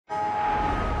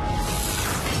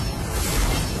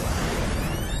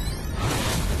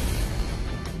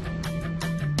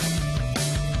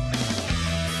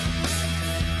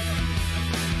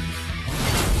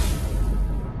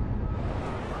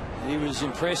was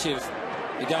impressive.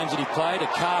 The games that he played, a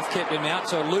calf kept him out,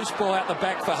 so a loose ball out the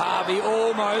back for Harvey,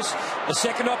 almost a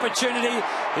second opportunity.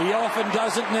 He often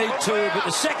doesn't need to, but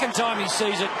the second time he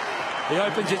sees it, he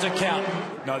opens his account.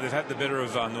 No, they've had the better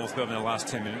of North Melbourne in the last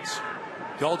 10 minutes.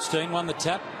 Goldstein won the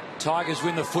tap. Tigers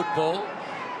win the football.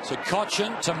 So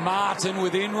Cochin to Martin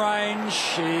within range.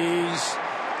 He's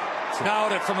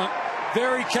nailed it from a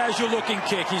very casual looking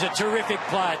kick. He's a terrific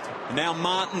player. Now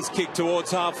Martin's kick towards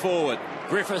half forward.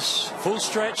 Griffiths, full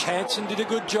stretch. Hanson did a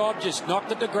good job, just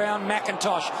knocked it to ground.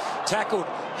 McIntosh tackled.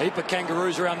 Heap of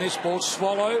kangaroos around this ball.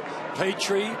 Swallow,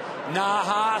 Petrie,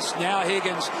 Nahas, now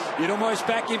Higgins. You'd almost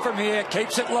back him from here.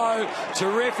 Keeps it low.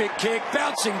 Terrific kick.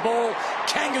 Bouncing ball.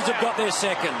 Kangas have got their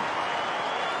second.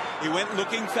 He went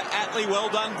looking for Atley. Well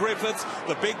done, Griffiths.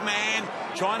 The big man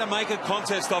trying to make a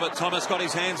contest of it. Thomas got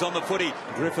his hands on the footy.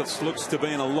 Griffiths looks to be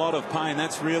in a lot of pain.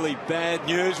 That's really bad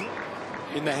news.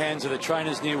 In the hands of the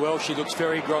trainers near Welsh, he looks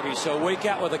very groggy. So a week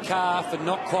out with a calf and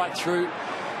not quite through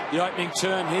the opening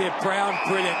term here. Brown,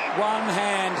 brilliant. One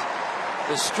hand.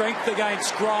 The strength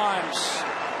against Grimes.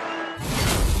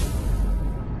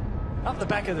 Up the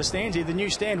back of the stands here, the new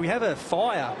stand, we have a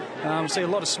fire. See a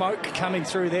lot of smoke coming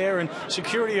through there and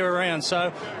security are around.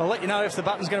 So I'll let you know if the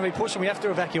button's going to be pushed and we have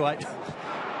to evacuate.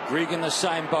 Grigg in the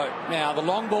same boat. Now the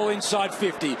long ball inside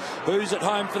 50. Who's at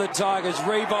home for the Tigers?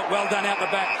 Reebok, well done out the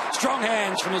back. Strong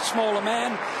hands from the smaller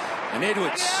man. And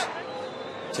Edwards,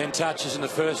 10 touches in the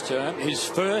first term. His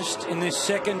first in this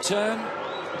second term.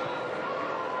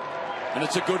 And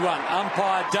it's a good one.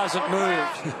 Umpire doesn't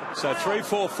move. So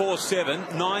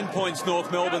 3-4-4-7. 9 points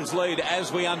North Melbourne's lead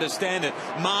as we understand it.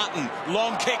 Martin,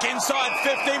 long kick inside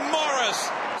 50. Morris,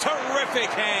 terrific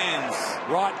hands.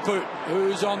 Right boot.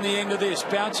 Who's on the end of this?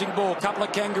 Bouncing ball. Couple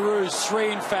of kangaroos. 3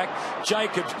 in fact.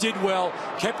 Jacobs did well.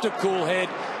 Kept a cool head.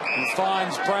 And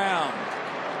finds Brown.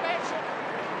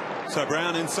 So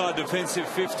Brown inside defensive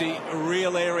 50, a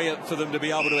real area for them to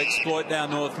be able to exploit down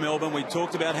North Melbourne. We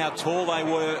talked about how tall they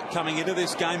were coming into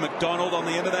this game. McDonald on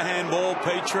the end of the handball.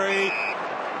 Petrie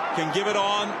can give it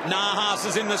on. Nahas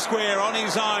is in the square on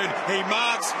his own. He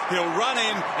marks, he'll run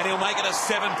in, and he'll make it a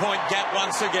 7-point gap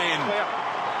once again.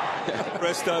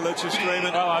 Resto, let's just stream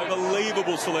it.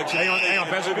 Unbelievable selection. Hang on,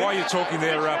 Basil, while you're talking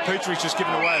there, Petrie's just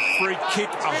given away a free kick,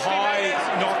 a high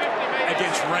knock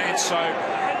against Rance, so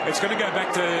it's going to go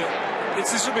back to...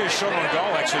 This will be a shot on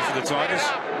goal, actually, for the Tigers.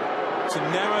 To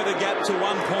narrow the gap to 1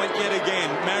 point yet again.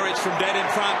 Marriage from dead in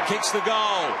front, kicks the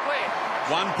goal.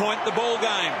 1 point the ball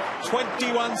game.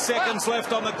 21 seconds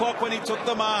left on the clock when he took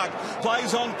the mark.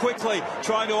 Plays on quickly,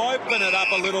 trying to open it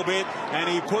up a little bit, and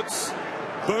he puts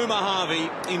Boomer Harvey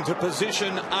into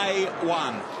position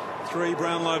A1. 3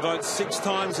 Brownlow votes 6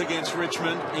 times against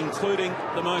Richmond, including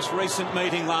the most recent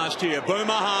meeting last year.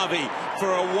 Boomer Harvey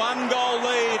for a 1-goal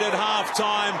lead at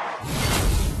half-time.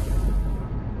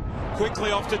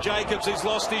 Quickly off to Jacobs, he's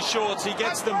lost his shorts, he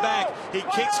gets them back, he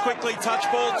kicks quickly, touch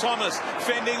ball, Thomas,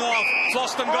 fending off,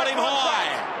 Floston got him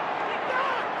high.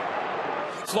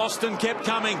 Floston kept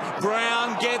coming,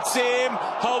 Brown gets him,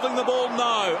 holding the ball,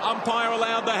 no. Umpire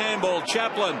allowed the handball,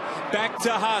 Chaplin back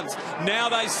to Hunt, now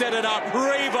they set it up,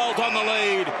 Revolt on the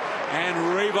lead,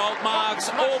 and Revolt marks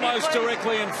almost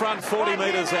directly in front, 40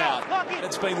 metres out.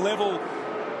 It's been level,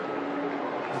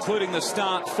 including the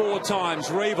start 4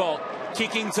 times, Revolt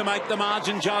kicking to make the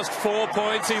margin just 4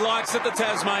 points, he likes it, the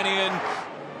Tasmanian.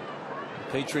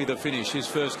 Petrie the finish, his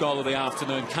first goal of the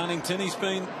afternoon. Cunnington, he's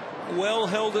been well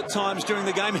held at times during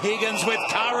the game. Higgins with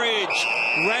courage.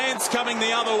 Rance coming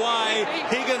the other way.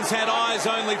 Higgins had eyes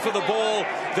only for the ball.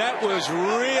 That was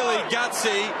really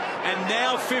gutsy. And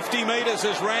now 50 metres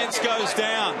as Rance goes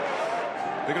down.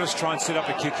 They're going to try and set up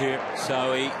a kick here.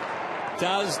 So he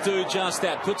does do just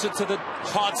that. Puts it to the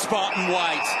hot spot and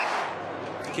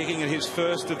waits. Kicking at his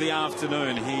first of the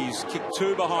afternoon. He's kicked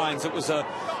 2 behinds. It was a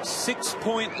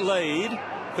 6-point lead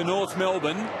for North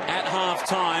Melbourne at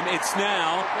half-time. It's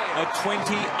now a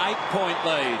 28-point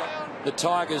lead. The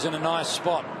Tigers in a nice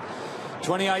spot.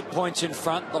 28 points in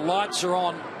front. The lights are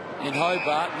on in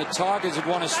Hobart, and the Tigers would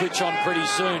want to switch on pretty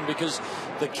soon because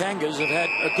the Kangas have had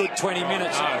a good 20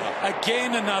 minutes.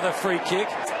 Again, another free kick,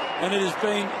 and it has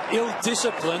been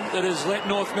ill-discipline that has let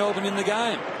North Melbourne in the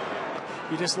game.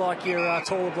 You just like your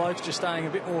taller blokes just staying a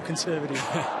bit more conservative.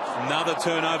 Another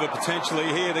turnover potentially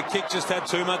here. The kick just had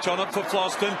too much on it for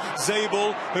Floston.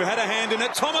 Zeeble, who had a hand in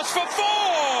it. Thomas for 4!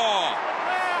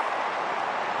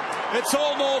 It's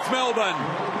all North Melbourne.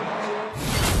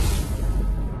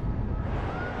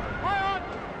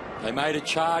 They made a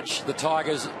charge, the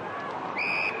Tigers,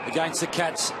 against the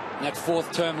Cats That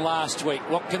fourth term last week.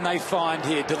 What can they find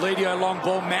here? Deledio long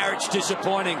ball, Marriage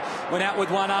disappointing. Went out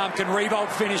with one arm. Can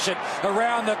Revolt finish it?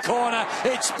 Around the corner.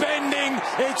 It's bending.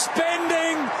 It's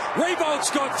bending.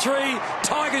 Revolt's got 3.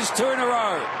 Tigers 2 in a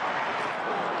row.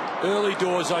 Early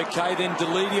doors okay, then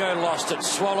Deledio lost it.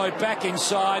 Swallowed back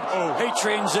inside.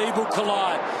 Petrie and Zeeble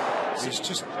collide. He's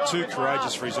just too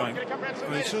courageous for his own. I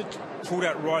mean, he should have pulled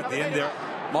out right at the end there.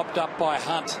 Mopped up by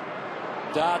Hunt.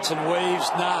 Darts and weaves.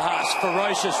 Nahas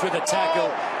ferocious with a tackle.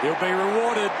 He'll be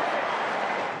rewarded.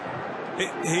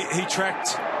 He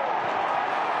tracked.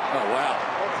 Oh, wow.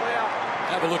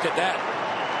 Have a look at that.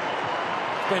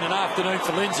 It's been an afternoon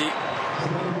for Lindsay.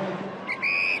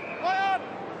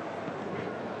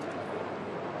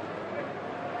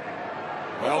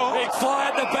 Well, big fly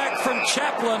at the back from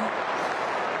Chaplin.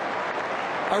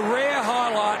 A rare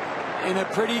highlight in a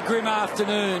pretty grim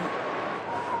afternoon.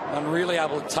 Really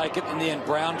able to take it in the end.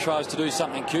 Brown tries to do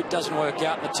something cute, doesn't work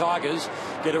out, and the Tigers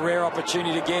get a rare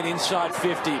opportunity to get inside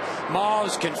 50.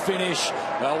 Miles can finish.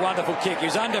 A wonderful kick.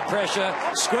 He's under pressure,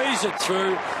 squeeze it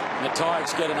through, and the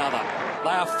Tigers get another.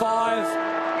 They are 5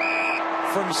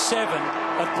 from 7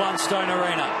 at Blundstone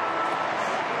Arena.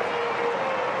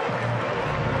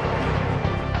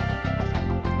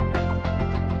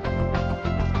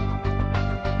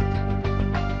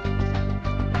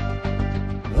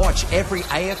 Watch every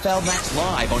AFL match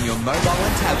live on your mobile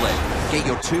and tablet. Get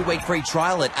your 2-week free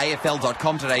trial at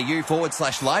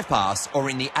afl.com.au/livepass or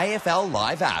in the AFL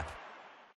Live app.